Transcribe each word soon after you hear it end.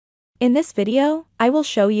In this video, I will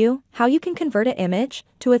show you how you can convert an image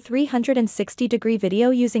to a 360-degree video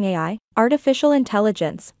using AI, artificial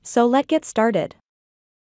intelligence, so let's get started.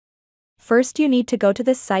 First, you need to go to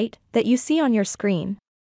this site that you see on your screen.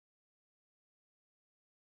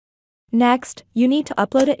 Next, you need to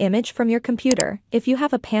upload an image from your computer. If you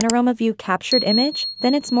have a panorama view captured image,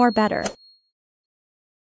 then it's more better.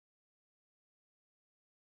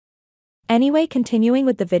 Anyway, continuing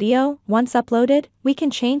with the video, once uploaded, we can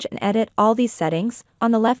change and edit all these settings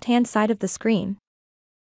on the left-hand side of the screen.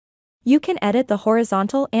 You can edit the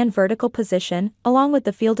horizontal and vertical position along with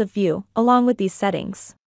the field of view, along with these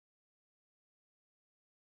settings.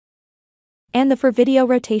 And for video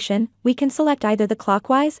rotation, we can select either the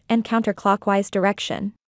clockwise and counterclockwise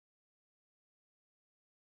direction.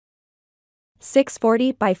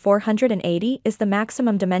 640 by 480 is the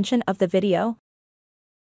maximum dimension of the video.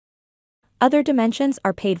 Other dimensions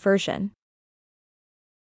are paid version.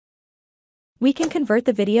 We can convert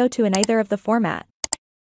the video to either of the format.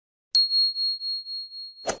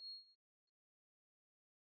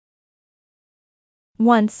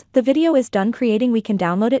 Once the video is done creating, we can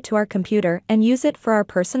download it to our computer and use it for our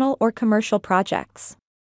personal or commercial projects.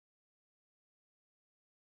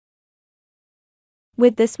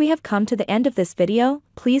 With this, we have come to the end of this video.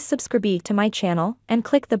 Please subscribe to my channel and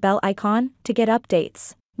click the bell icon to get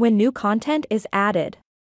updates when new content is added.